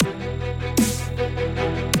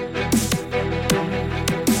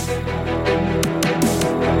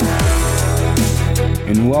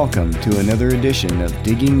and welcome to another edition of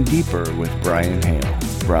Digging Deeper with Brian Hale.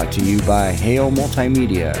 Brought to you by Hale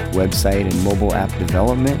Multimedia, website and mobile app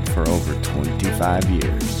development for over 25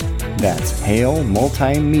 years. That's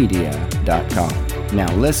halemultimedia.com.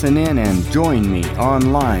 Now listen in and join me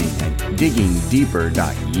online at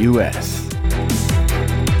diggingdeeper.us.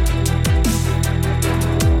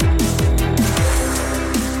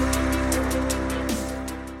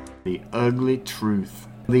 The ugly truth.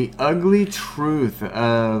 The ugly truth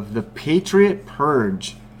of the Patriot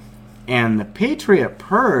Purge. And the Patriot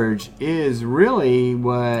Purge is really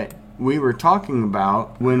what we were talking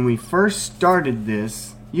about when we first started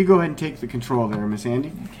this. You go ahead and take the control there, Miss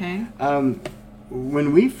Andy. Okay.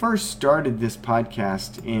 When we first started this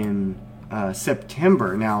podcast in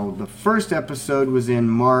September, now the first episode was in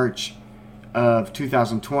March of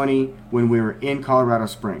 2020 when we were in Colorado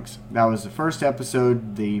Springs. That was the first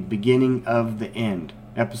episode, the beginning of the end.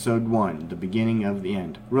 Episode 1, the beginning of the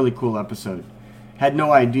end. Really cool episode. Had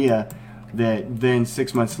no idea that then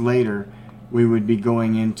 6 months later we would be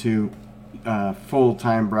going into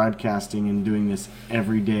full-time broadcasting and doing this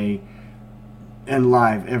every day and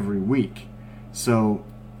live every week. So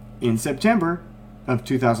in September of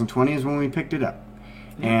 2020 is when we picked it up.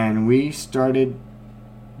 And we started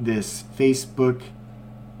this Facebook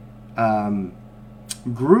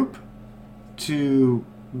group to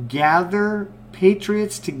gather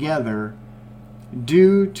patriots together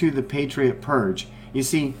due to the Patriot Purge. You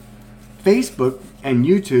see, Facebook and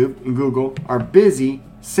YouTube and Google are busy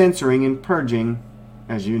censoring and purging,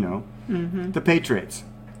 as you know, the patriots.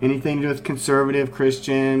 Anything to do with conservative,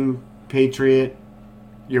 Christian, patriot,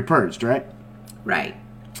 you're purged, right? Right.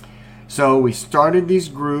 So we started these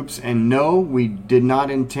groups, and no, we did not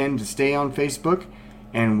intend to stay on Facebook,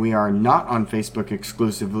 and we are not on Facebook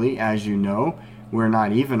exclusively, as you know. We're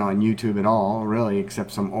not even on YouTube at all, really,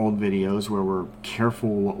 except some old videos where we're careful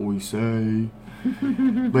what we say.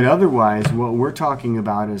 But otherwise, what we're talking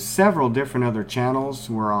about is several different other channels.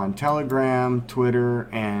 We're on Telegram, Twitter,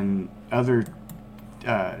 and other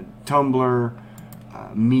Tumblr,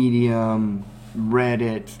 Medium,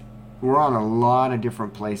 Reddit. We're on a lot of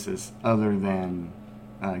different places other than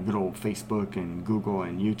good old Facebook and Google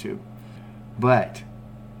and YouTube. But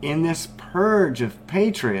in this purge of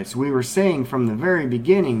patriots, we were saying from the very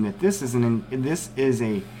beginning that this is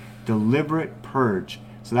a deliberate purge.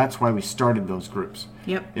 So that's why we started those groups.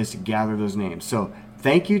 Yep. Is to gather those names. So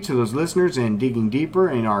thank you to those listeners and Digging Deeper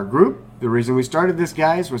in our group. The reason we started this,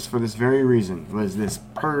 guys, was for this very reason, was this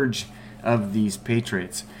purge of these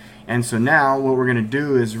patriots. And so now what we're going to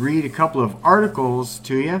do is read a couple of articles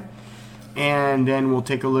to you, and then we'll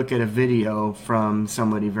take a look at a video from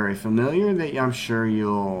somebody very familiar that I'm sure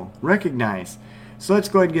you'll recognize. So let's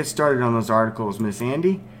go ahead and get started on those articles, Miss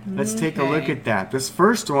Andy. Let's take a look at that. This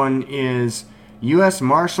first one is U.S.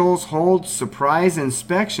 Marshals hold surprise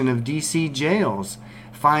inspection of D.C. jails,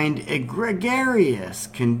 find egregious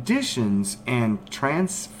conditions, and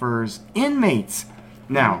transfers inmates.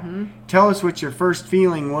 Now, tell us what your first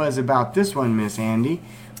feeling was about this one, Miss Andy.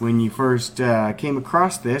 When you first came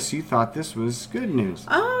across this, you thought this was good news.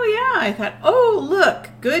 Oh, yeah. I thought, oh, look,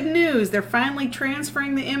 good news. They're finally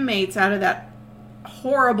transferring the inmates out of that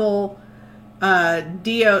horrible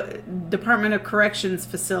Department of Corrections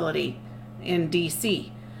facility in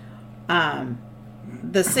D.C.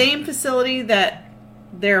 The same facility that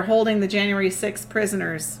they're holding the January 6th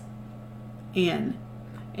prisoners in.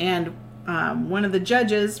 And one of the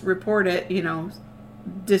judges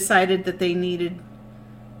decided that they needed,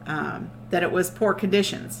 that it was poor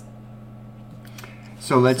conditions.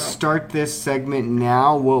 So let's start this segment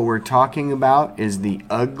now. What we're talking about is the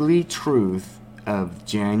ugly truth of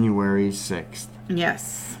January 6th.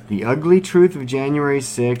 Yes. The ugly truth of January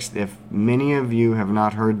 6th, if many of you have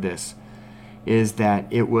not heard this, is that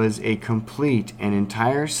it was a complete and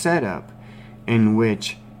entire setup in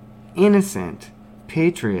which innocent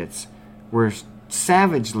patriots were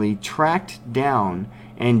savagely tracked down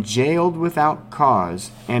and jailed without cause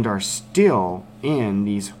and are still in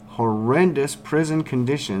these horrendous prison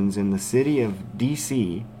conditions in the city of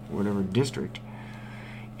D.C., whatever district.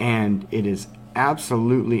 And it is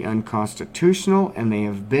absolutely unconstitutional, and they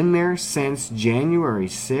have been there since January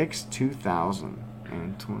 6,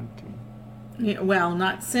 2020. Yeah, well,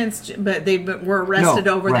 not since, but they were arrested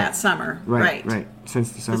over that summer. Right.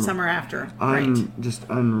 Since the summer. The summer after. Just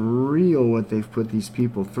unreal what they've put these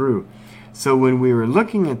people through. So when we were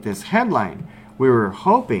looking at this headline, we were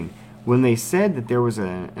hoping when they said that there was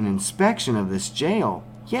an inspection of this jail,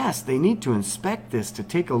 yes, they need to inspect this to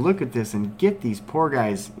take a look at this and get these poor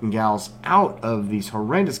guys and gals out of these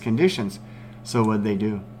horrendous conditions. So what'd they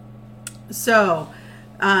do? So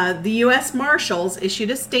The U.S. Marshals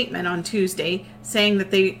issued a statement on Tuesday saying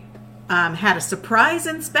that they had a surprise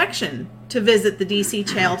inspection to visit the D.C.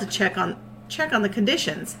 jail to check on the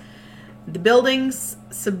conditions. The buildings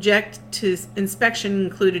subject to inspection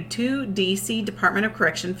included 2 D.C. Department of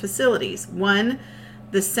Correction facilities. One,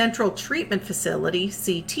 the Central Treatment Facility,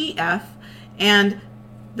 CTF, and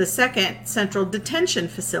the second, Central Detention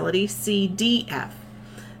Facility, CDF.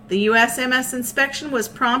 The USMS inspection was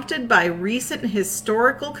prompted by recent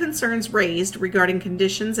historical concerns raised regarding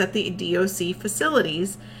conditions at the DOC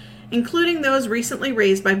facilities, including those recently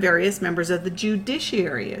raised by various members of the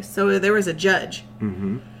judiciary. So there was a judge.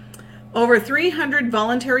 Mm-hmm. Over 300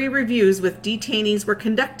 voluntary reviews with detainees were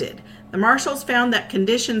conducted. The marshals found that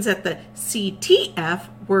conditions at the CTF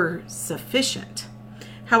were sufficient.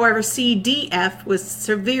 However, CDF was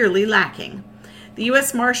severely lacking. The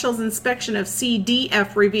U.S. Marshals' inspection of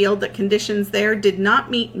CDF revealed that conditions there did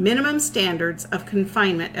not meet minimum standards of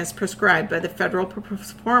confinement as prescribed by the federal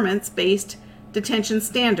performance-based detention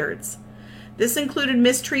standards. This included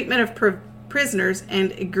mistreatment of prisoners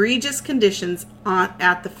and egregious conditions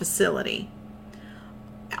at the facility.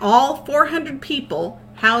 All 400 people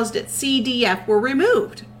housed at CDF were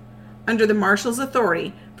removed under the Marshals'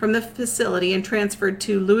 authority from the facility and transferred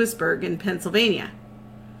to Lewisburg in Pennsylvania.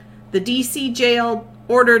 The D.C. jail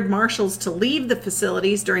ordered marshals to leave the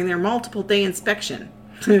facilities during their multiple-day inspection.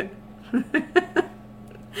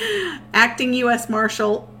 Acting U.S.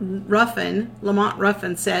 Marshal Lamont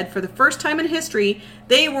Ruffin said, for the first time in history,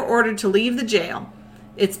 they were ordered to leave the jail.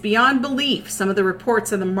 It's beyond belief, some of the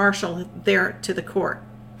reports of the marshal there to the court.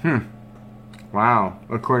 Wow.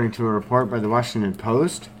 According to a report by the Washington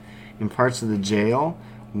Post, in parts of the jail,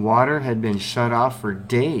 water had been shut off for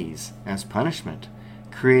days as punishment,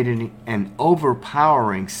 creating an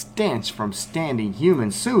overpowering stench from standing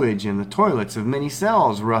human sewage in the toilets of many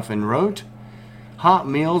cells, Ruffin wrote. Hot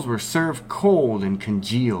meals were served cold and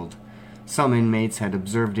congealed. Some inmates had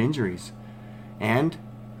observed injuries, and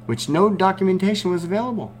which no documentation was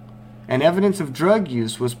available. And evidence of drug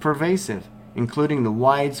use was pervasive, including the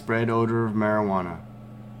widespread odor of marijuana.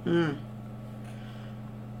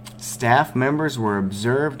 Staff members were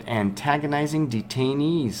observed antagonizing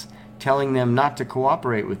detainees, telling them not to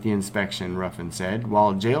cooperate with the inspection, Ruffin said,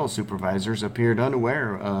 while jail supervisors appeared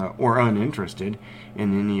unaware or uninterested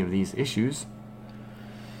in any of these issues.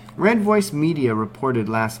 Red Voice Media reported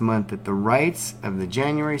last month that the rights of the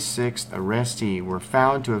January 6th arrestee were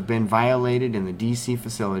found to have been violated in the D.C.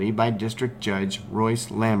 facility by District Judge Royce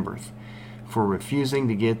Lamberth for refusing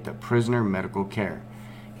to get the prisoner medical care.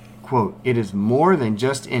 Quote, it is more than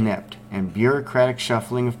just inept and bureaucratic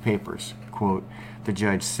shuffling of papers, quote, the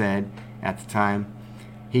judge said at the time.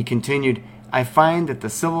 He continued, I find that the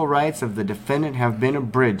civil rights of the defendant have been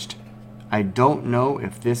abridged. I don't know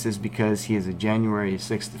if this is because he is a January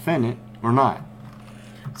 6th defendant or not.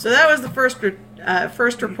 So that was the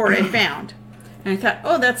first report I found. And I thought,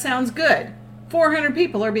 oh, that sounds good. 400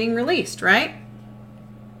 people are being released, right?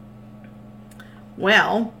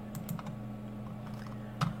 Well,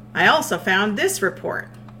 I also found this report.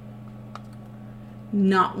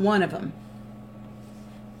 Not one of them.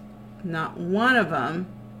 Not one of them.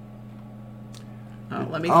 Oh,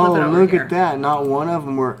 let me flip it over look here. at that. Not one of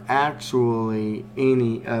them were actually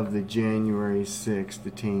any of the January 6th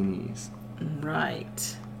detainees.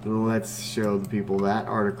 Right. Let's show the people that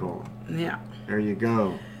article. Yeah. There you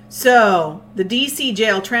go. So, the D.C.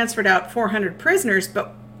 jail transferred out 400 prisoners,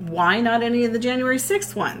 but why not any of the January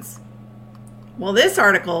 6th ones? Well, this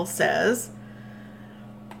article says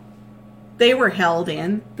they were held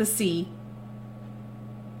in the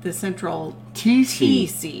Central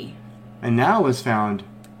TC. And now it was found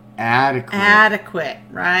adequate. Adequate,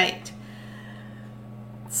 right.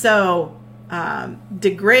 So, Nathan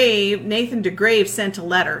DeGrave sent a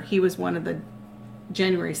letter. He was one of the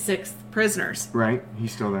January 6th prisoners. Right,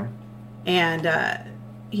 he's still there. And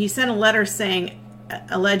he sent a letter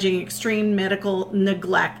alleging extreme medical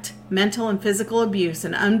neglect, mental and physical abuse,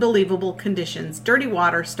 and unbelievable conditions, dirty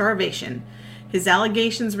water, starvation. His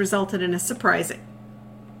allegations resulted in a surprise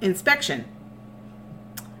inspection.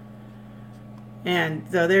 And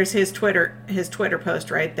so there's his Twitter post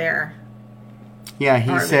right there. Yeah,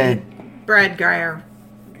 he said Brad Geyer.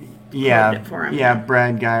 Yeah, it for him. Yeah,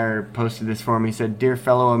 Brad Geyer posted this for me. He said, "Dear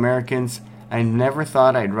fellow Americans, I never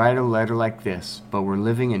thought I'd write a letter like this, but we're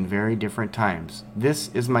living in very different times. This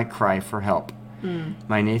is my cry for help.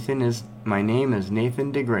 My name is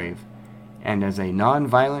Nathan DeGrave, and as a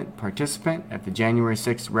nonviolent participant at the January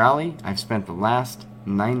 6th rally, I've spent the last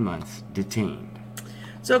 9 months detained."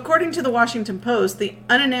 So according to the Washington Post, the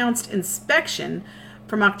unannounced inspection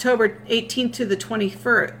from October 18th to the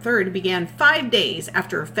 23rd began 5 days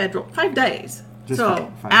after 5 days. Just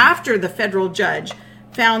so five. After the federal judge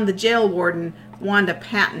found the jail warden, Wanda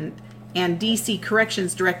Patton, and D.C.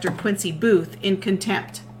 Corrections Director Quincy Booth in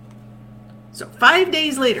contempt. So 5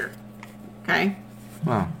 days later, okay?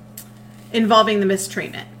 Wow. Involving the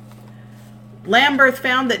mistreatment. Lamberth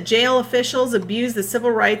found that jail officials abused the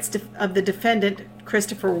civil rights of the defendant,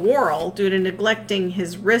 Christopher Worrell, due to neglecting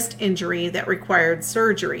his wrist injury that required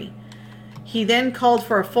surgery. He then called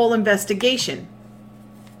for a full investigation.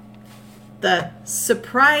 The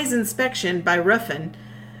surprise inspection by Ruffin,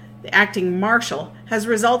 the acting marshal, has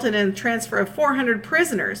resulted in the transfer of 400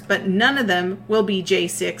 prisoners, but none of them will be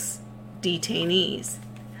J6 detainees.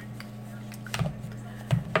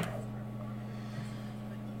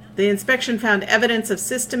 The inspection found evidence of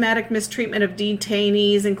systematic mistreatment of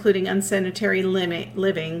detainees, including unsanitary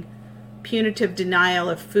living, punitive denial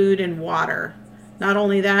of food and water. Not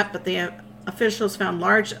only that, but the officials found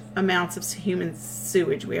large amounts of human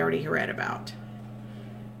sewage we already read about.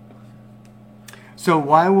 So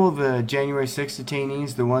why will the January 6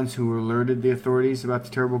 detainees, the ones who alerted the authorities about the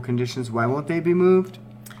terrible conditions, why won't they be moved?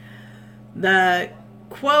 The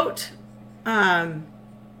quote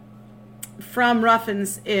from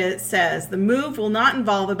Ruffin's, it says, the move will not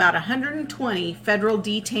involve about 120 federal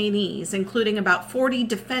detainees, including about 40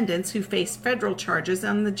 defendants who face federal charges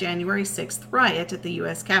on the January 6th riot at the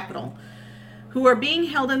U.S. Capitol, who are being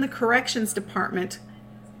held in the Corrections Department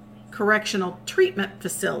Correctional Treatment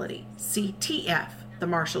Facility, CTF, the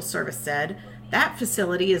Marshal Service said. That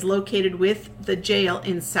facility is located with the jail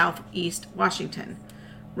in Southeast Washington.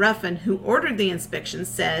 Ruffin, who ordered the inspection,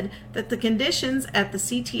 said that the conditions at the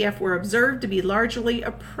CTF were observed to be largely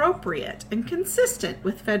appropriate and consistent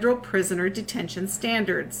with federal prisoner detention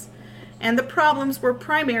standards, and the problems were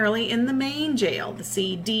primarily in the main jail, the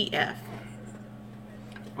CDF.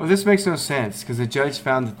 Well, this makes no sense, because the judge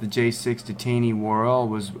found that the J6 detainee Worrell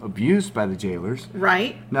was abused by the jailers.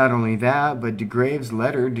 Right. Not only that, but DeGrave's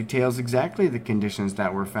letter details exactly the conditions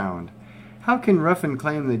that were found. How can Ruffin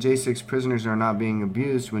claim the J6 prisoners are not being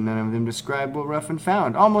abused when none of them describe what Ruffin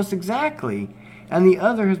found? Almost exactly. And the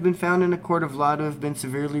other has been found in a court of law to have been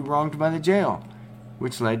severely wronged by the jail,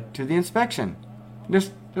 which led to the inspection. This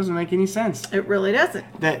doesn't make any sense. It really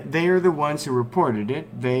doesn't. That they are the ones who reported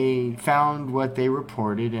it. They found what they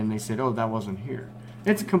reported and they said, oh, that wasn't here.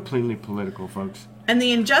 It's completely political, folks. And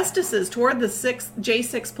the injustices toward the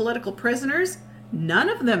J6 political prisoners, none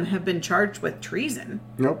of them have been charged with treason.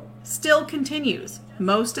 Nope. Still continues.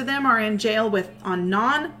 Most of them are in jail on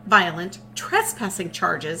non-violent trespassing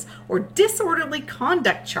charges or disorderly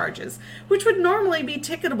conduct charges, which would normally be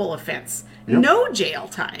ticketable offense. Yep. No jail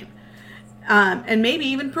time. And maybe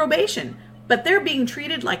even probation. But they're being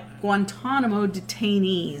treated like Guantanamo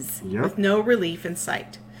detainees with no relief in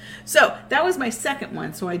sight. So that was my second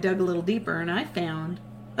one. So I dug a little deeper and I found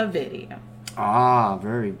a video. Ah,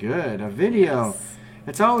 very good. A video. Yes.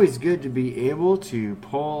 It's always good to be able to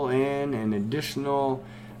pull in an additional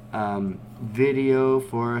video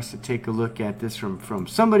for us to take a look at this from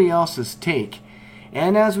somebody else's take.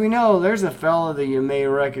 And as we know, there's a fella that you may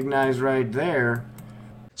recognize right there.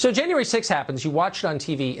 So January 6th happens, you watch it on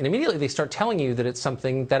TV, and immediately they start telling you that it's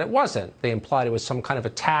something that it wasn't. They implied it was some kind of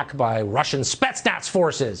attack by Russian Spetsnaz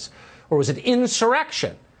forces, or was it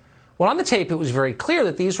insurrection? Well, on the tape, it was very clear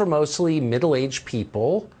that these were mostly middle-aged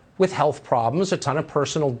people with health problems, a ton of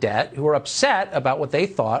personal debt, who were upset about what they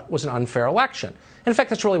thought was an unfair election. And in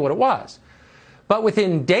fact, that's really what it was. But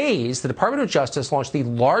within days, the Department of Justice launched the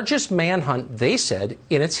largest manhunt, they said,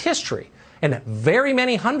 in its history. And very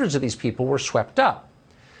many hundreds of these people were swept up.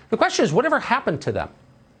 The question is, whatever happened to them?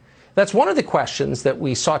 That's one of the questions that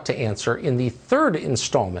we sought to answer in the third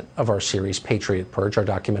installment of our series, Patriot Purge, our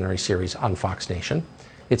documentary series on Fox Nation.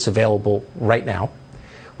 It's available right now.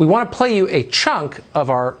 We want to play you a chunk of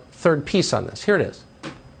our third piece on this. Here it is.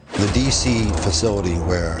 The D.C. facility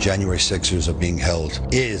where January 6ers are being held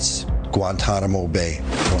is Guantanamo Bay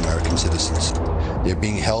for American citizens. They're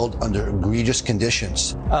being held under egregious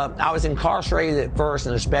conditions. I was incarcerated at first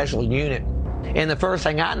in a special unit, and the first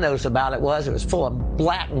thing I noticed about it was full of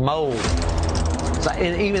black mold. So,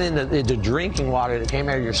 and even in the drinking water that came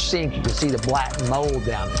out of your sink, you could see the black mold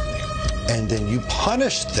down there. And then you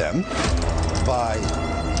punished them by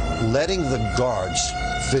letting the guards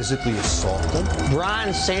physically assault them.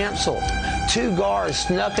 Brian Samsel, 2 guards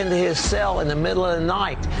snuck into his cell in the middle of the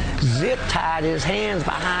night, zip-tied his hands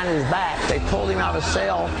behind his back. They pulled him out of his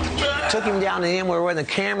cell, took him down to him where the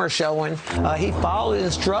camera's showing. He followed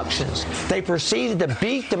instructions. They proceeded to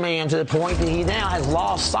beat the man to the point that he now has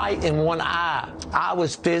lost sight in one eye. I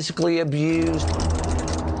was physically abused.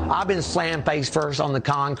 I've been slammed face first on the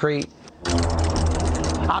concrete.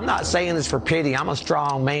 I'm not saying this for pity. I'm a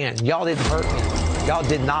strong man. Y'all didn't hurt me. Y'all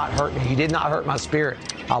did not hurt me. You did not hurt my spirit.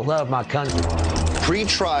 I love my country.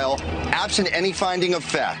 Pre-trial, absent any finding of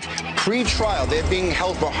fact. Pre-trial, they're being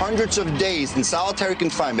held for hundreds of days in solitary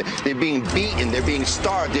confinement. They're being beaten. They're being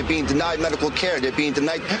starved. They're being denied medical care. They're being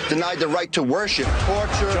denied the right to worship.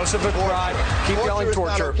 Torture. Joseph McBride, keep yelling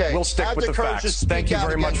torture. Okay. We'll stick with the facts. Thank you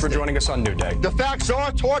very much for joining us on New Day. The facts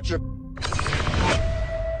are torture.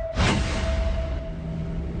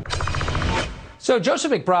 So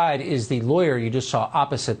Joseph McBride is the lawyer you just saw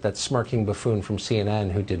opposite that smirking buffoon from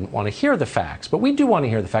CNN who didn't want to hear the facts. But we do want to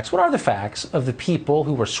hear the facts. What are the facts of the people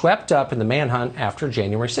who were swept up in the manhunt after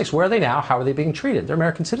January 6th? Where are they now? How are they being treated? They're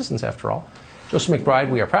American citizens, after all. Joseph McBride,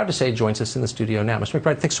 we are proud to say, joins us in the studio now. Mr.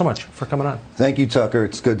 McBride, thanks so much for coming on. Thank you, Tucker.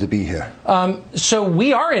 It's good to be here. So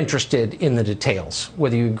we are interested in the details,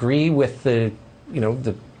 whether you agree with the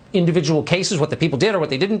individual cases, what the people did or what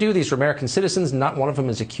they didn't do. These are American citizens. Not one of them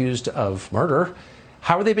is accused of murder.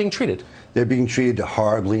 How are they being treated? They're being treated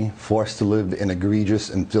horribly, forced to live in egregious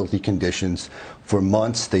and filthy conditions. For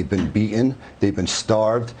months, they've been beaten, they've been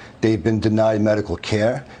starved, they've been denied medical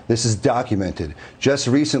care. This is documented. Just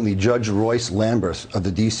recently, Judge Royce Lambert of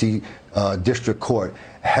the D.C. District Court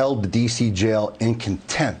held the D.C. jail in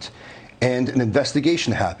contempt. And an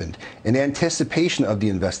investigation happened. In anticipation of the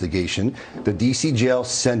investigation, the D.C. jail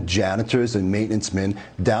sent janitors and maintenance men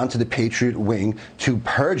down to the Patriot Wing to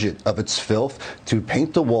purge it of its filth, to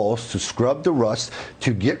paint the walls, to scrub the rust,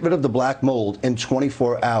 to get rid of the black mold in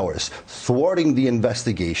 24 hours, thwarting the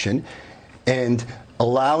investigation and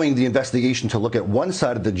allowing the investigation to look at one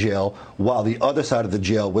side of the jail while the other side of the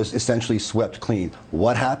jail was essentially swept clean.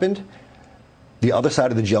 What happened? The other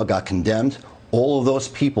side of the jail got condemned. All of those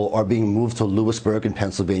people are being moved to Lewisburg in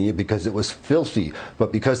Pennsylvania because it was filthy.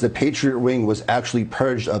 But because the Patriot Wing was actually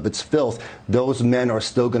purged of its filth, those men are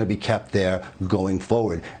still going to be kept there going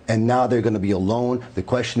forward. And now they're going to be alone. The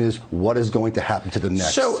question is, what is going to happen to them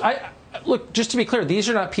next? So, look, just to be clear, these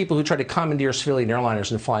are not people who tried to commandeer civilian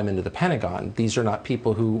airliners and fly them into the Pentagon. These are not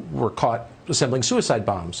people who were caught assembling suicide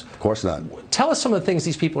bombs. Of course not. Tell us some of the things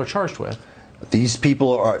these people are charged with.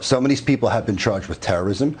 Some of these people have been charged with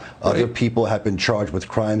terrorism. Other people have been charged with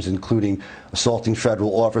crimes, including assaulting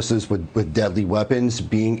federal officers with deadly weapons,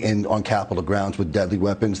 being on Capitol grounds with deadly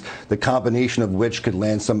weapons, the combination of which could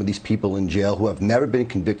land some of these people in jail who have never been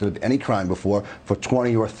convicted of any crime before for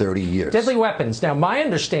 20 or 30 years. Deadly weapons. Now, my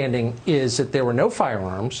understanding is that there were no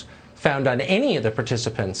firearms found on any of the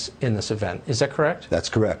participants in this event. Is that correct? That's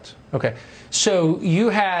correct. Okay. So you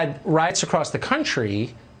had riots across the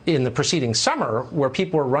country in the preceding summer where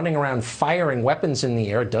people were running around firing weapons in the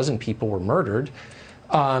air. A dozen people were murdered.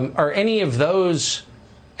 Are any of those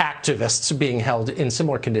activists being held in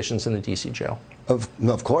similar conditions in the D.C. jail?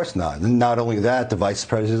 Of course not. Not only that, the Vice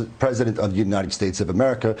President of the United States of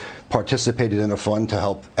America participated in a fund to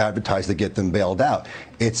help advertise to get them bailed out.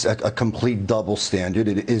 It's a complete double standard.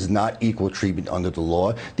 It is not equal treatment under the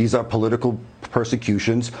law. These are political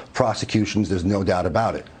persecutions, prosecutions. There's no doubt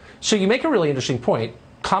about it. So you make a really interesting point.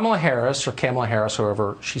 Kamala Harris, or Kamala Harris,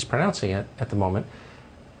 however she's pronouncing it at the moment,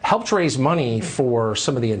 helped raise money for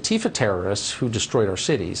some of the Antifa terrorists who destroyed our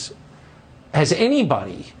cities. Has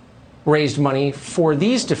anybody raised money for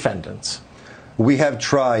these defendants? We have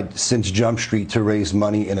tried since Jump Street to raise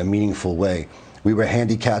money in a meaningful way. We were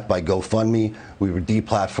handicapped by GoFundMe. We were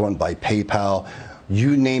deplatformed by PayPal.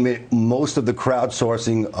 You name it, most of the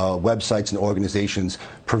crowdsourcing websites and organizations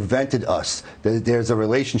prevented us. There's a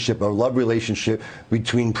relationship, a love relationship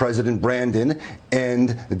between President Brandon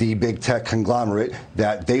and the big tech conglomerate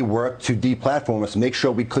that they worked to deplatform us, make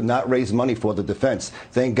sure we could not raise money for the defense.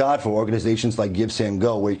 Thank God for organizations like Give, Sam,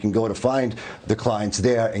 Go, where you can go to find the clients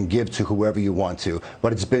there and give to whoever you want to.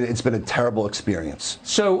 But it's been a terrible experience.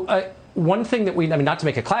 So, one thing that not to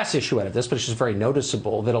make a class issue out of this, but it's just very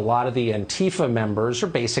noticeable that a lot of the Antifa members are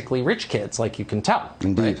basically rich kids, like you can tell.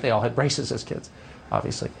 Indeed. Right? They all had braces as kids,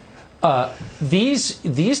 obviously. These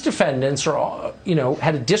defendants are all,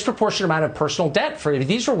 had a disproportionate amount of personal debt.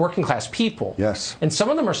 These are working class people. Yes. And some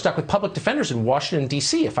of them are stuck with public defenders in Washington,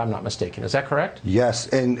 D.C., if I'm not mistaken. Is that correct? Yes,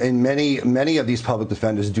 and many of these public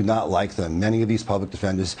defenders do not like them. Many of these public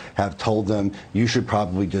defenders have told them, you should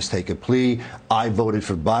probably just take a plea. I voted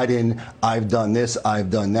for Biden. I've done this. I've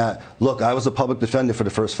done that. Look, I was a public defender for the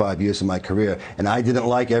first 5 years of my career, and I didn't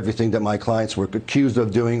like everything that my clients were accused of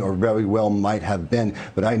doing or very well might have been,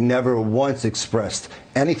 but I never never once expressed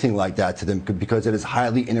anything like that to them because it is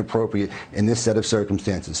highly inappropriate in this set of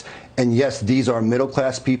circumstances. And yes, these are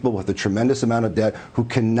middle-class people with a tremendous amount of debt who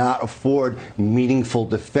cannot afford meaningful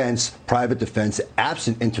defense, private defense,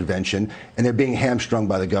 absent intervention, and they're being hamstrung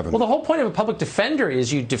by the government. Well, the whole point of a public defender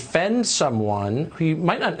is you defend someone who you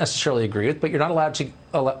might not necessarily agree with, but you're not allowed to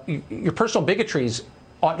your personal bigotries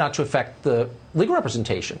ought not to affect the legal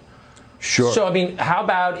representation. Sure. So, I mean, how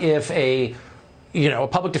about if a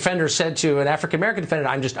public defender said to an African-American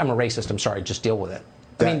defendant, I'm a racist, I'm sorry, just deal with it.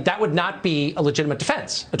 I mean, that would not be a legitimate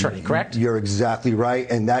defense attorney, correct? You're exactly right,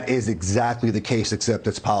 and that is exactly the case, except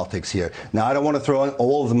it's politics here. Now, I don't want to throw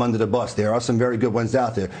all of them under the bus. There are some very good ones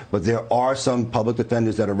out there, but there are some public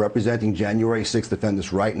defenders that are representing January 6th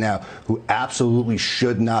defenders right now who absolutely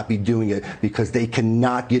should not be doing it because they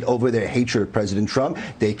cannot get over their hatred of President Trump.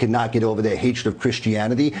 They cannot get over their hatred of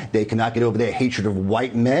Christianity. They cannot get over their hatred of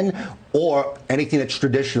white men or anything that's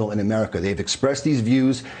traditional in America. They've expressed these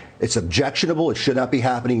views. It's objectionable. It should not be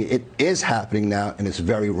happening. It is happening now, and it's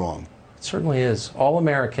very wrong. It certainly is. All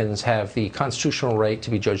Americans have the constitutional right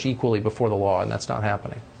to be judged equally before the law, and that's not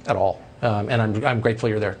happening at all. And I'm grateful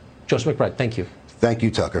you're there. Joseph McBride, thank you. Thank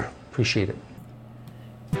you, Tucker. Appreciate it.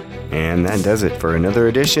 And that does it for another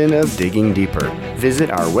edition of Digging Deeper. Visit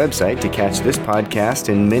our website to catch this podcast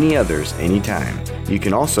and many others anytime. You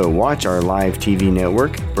can also watch our live TV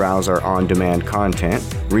network, browse our on-demand content,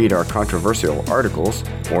 read our controversial articles,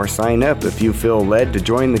 or sign up if you feel led to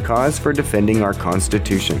join the cause for defending our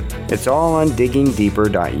Constitution. It's all on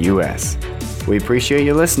diggingdeeper.us. We appreciate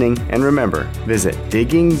you listening, and remember, visit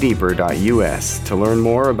diggingdeeper.us to learn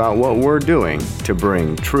more about what we're doing to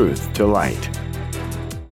bring truth to light.